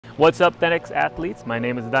What's up, THENX athletes? My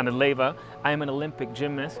name is Danell Leyva. I am an Olympic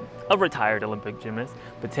gymnast, a retired Olympic gymnast,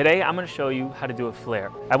 but today I'm going to show you how to do a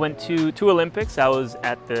flare. I went to two Olympics. I was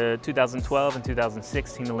at the 2012 and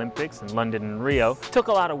 2016 Olympics in London and Rio. It took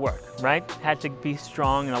a lot of work, right? Had to be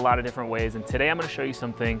strong in a lot of different ways, and today I'm going to show you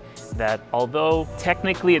something that, although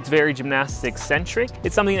technically it's very gymnastics centric,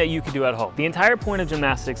 it's something that you can do at home. The entire point of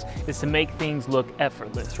gymnastics is to make things look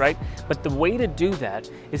effortless, right? But the way to do that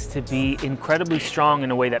is to be incredibly strong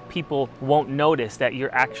in a way that people won't notice that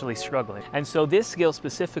you're actually struggling. And so this skill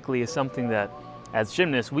specifically is something that as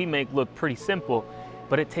gymnasts we make look pretty simple,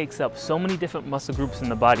 but it takes up so many different muscle groups in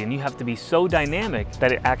the body, and you have to be so dynamic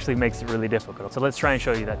that it actually makes it really difficult. So let's try and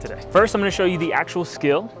show you that today. First, I'm going to show you the actual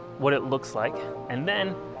skill, what it looks like, and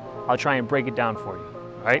then I'll try and break it down for you.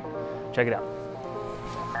 All right, check it out.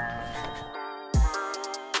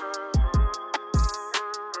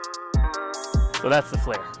 So that's the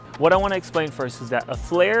flare. What I want to explain first is that a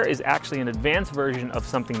flare is actually an advanced version of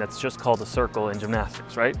something that's just called a circle in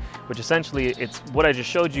gymnastics, right? Which essentially it's what I just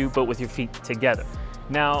showed you, but with your feet together.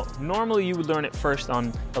 Now, normally you would learn it first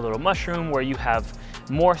on a little mushroom where you have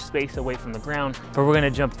more space away from the ground, but we're going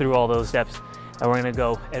to jump through all those steps and we're going to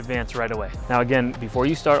go advanced right away. Now again, before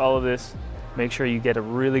you start all of this, make sure you get a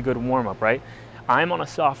really good warm up, right? I'm on a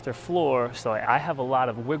softer floor, so I have a lot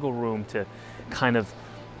of wiggle room to kind of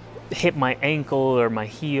hit my ankle or my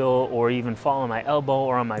heel or even fall on my elbow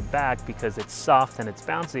or on my back because it's soft and it's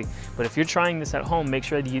bouncy. But if you're trying this at home, make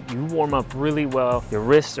sure that you warm up really well. Your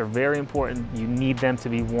wrists are very important. You need them to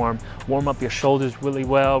be warm. Warm up your shoulders really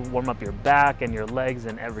well. Warm up your back and your legs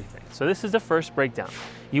and everything. So this is the first breakdown.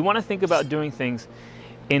 You want to think about doing things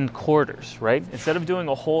in quarters, right? Instead of doing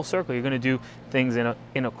a whole circle, you're going to do things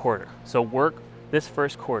in a quarter. So work this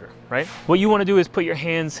first quarter, right? What you want to do is put your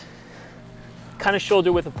hands kind of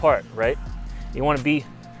shoulder width apart, right? You want to be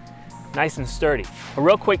nice and sturdy. A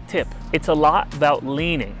real quick tip, it's a lot about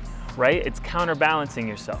leaning, right? It's counterbalancing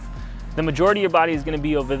yourself. The majority of your body is going to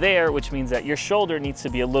be over there, which means that your shoulder needs to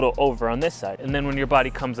be a little over on this side. And then when your body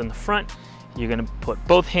comes in the front, you're going to put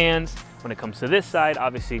both hands. When it comes to this side,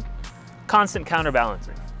 obviously, constant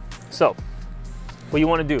counterbalancing. So, what you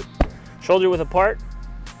want to do, shoulder width apart,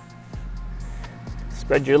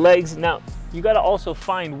 spread your legs. Now, you got to also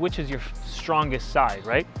find which is your strongest side,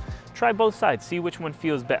 right? Try both sides, see which one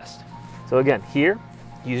feels best. So again, here,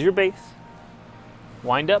 use your base,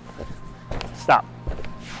 wind up, stop.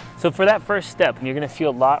 So for that first step, you're gonna feel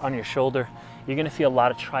a lot on your shoulder. You're gonna feel a lot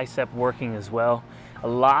of tricep working as well, a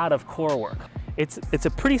lot of core work. It's a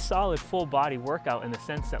pretty solid full body workout in the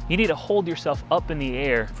sense that you need to hold yourself up in the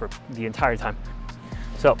air for the entire time.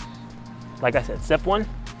 So, like I said, step one,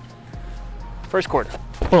 first quarter,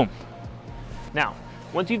 boom. Now,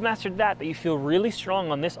 once you've mastered that you feel really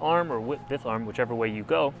strong on this arm or with this arm, whichever way you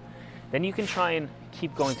go, then you can try and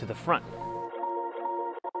keep going to the front.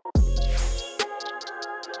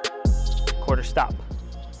 Quarter stop,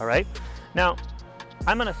 all right? Now,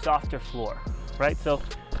 I'm on a softer floor, right? So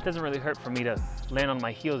it doesn't really hurt for me to land on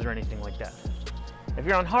my heels or anything like that. If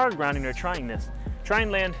you're on hard ground and you're trying this, try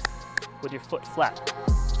and land with your foot flat.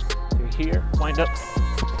 So you're here, wind up,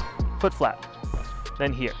 foot flat,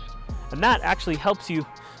 then here. And that actually helps you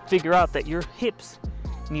figure out that your hips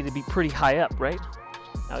need to be pretty high up, right?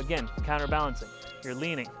 Now again, counterbalancing, you're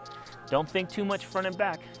leaning. Don't think too much front and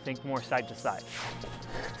back, think more side to side.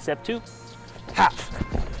 Step two, half,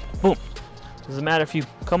 boom. Doesn't matter if you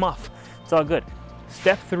come off, it's all good.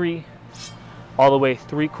 Step three, all the way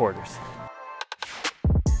 3/4.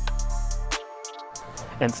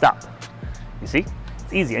 And stop. You see,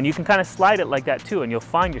 it's easy. And you can kind of slide it like that too, and you'll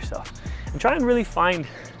find yourself. And try and really find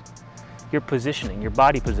your positioning, your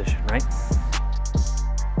body position, right?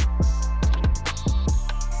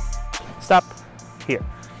 Stop here,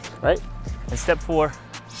 right? And step four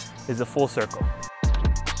is a full circle.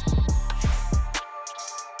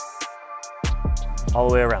 All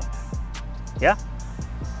the way around. Yeah?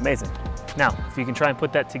 Amazing. Now, if you can try and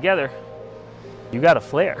put that together, you got a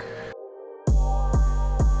flare.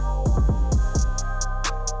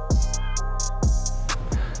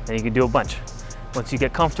 And you can do a bunch. Once you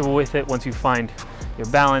get comfortable with it, once you find your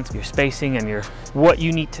balance, your spacing, and what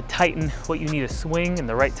you need to tighten, what you need to swing in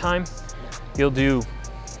the right time, you'll do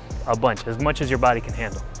a bunch, as much as your body can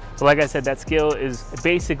handle. So like I said, that skill is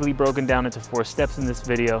basically broken down into 4 steps in this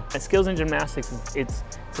video. And skills in gymnastics, it's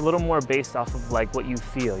a little more based off of like what you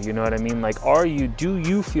feel, you know what I mean? Like, do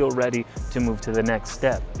you feel ready to move to the next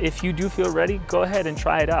step? If you do feel ready, go ahead and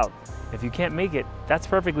try it out. If you can't make it, that's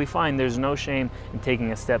perfectly fine. There's no shame in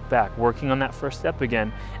taking a step back, working on that first step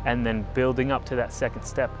again, and then building up to that second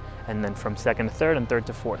step, and then from second to third and third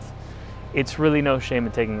to fourth. it's really no shame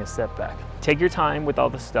in taking a step back. Take your time with all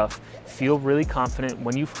the stuff. Feel really confident.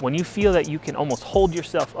 When you feel that you can almost hold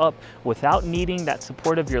yourself up without needing that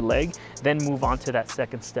support of your leg, then move on to that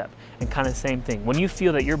second step. And kind of same thing. When you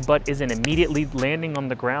feel that your butt isn't immediately landing on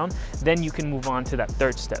the ground, then you can move on to that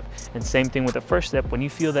third step. And same thing with the first step. When you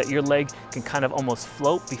feel that your leg can kind of almost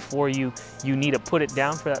float before you need to put it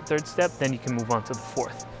down for that third step, then you can move on to the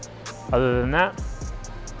fourth. Other than that,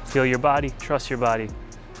 feel your body, trust your body,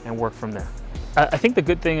 and work from there. I think the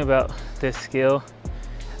good thing about this skill,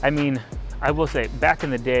 I mean, I will say back in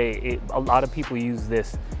the day, a lot of people use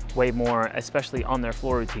this way more, especially on their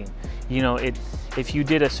floor routine. You know, if you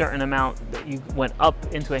did a certain amount that you went up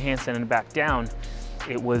into a handstand and back down,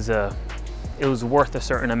 it was worth a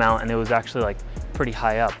certain amount, and it was actually like pretty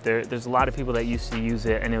high up. There's a lot of people that used to use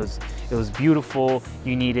it, and it was beautiful.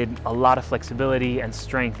 You needed a lot of flexibility and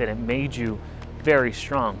strength, and it made you very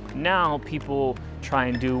strong. Now people try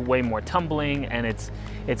and do way more tumbling, and it's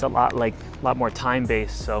a lot more time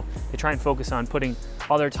based, so they try and focus on putting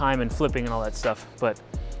all their time and flipping and all that stuff. But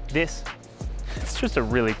this, it's just a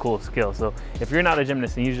really cool skill. So if you're not a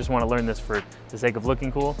gymnast and you just want to learn this for the sake of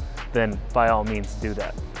looking cool, then by all means do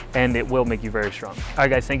that, and it will make you very strong. All right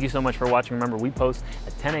guys, thank you so much for watching. Remember, we post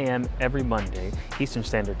at 10 a.m. every Monday Eastern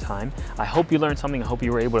Standard Time. I hope you learned something. I hope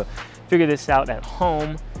you were able to figure this out at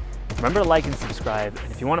home. Remember to like and subscribe,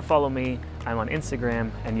 and if you want to follow me, I'm on Instagram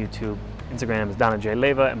and YouTube. Instagram is Danell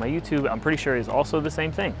Leyva, and my YouTube, I'm pretty sure, is also the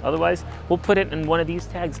same thing. Otherwise, we'll put it in one of these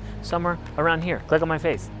tags somewhere around here. Click on my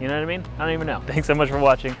face, you know what I mean? I don't even know. Thanks so much for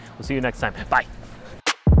watching. We'll see you next time. Bye.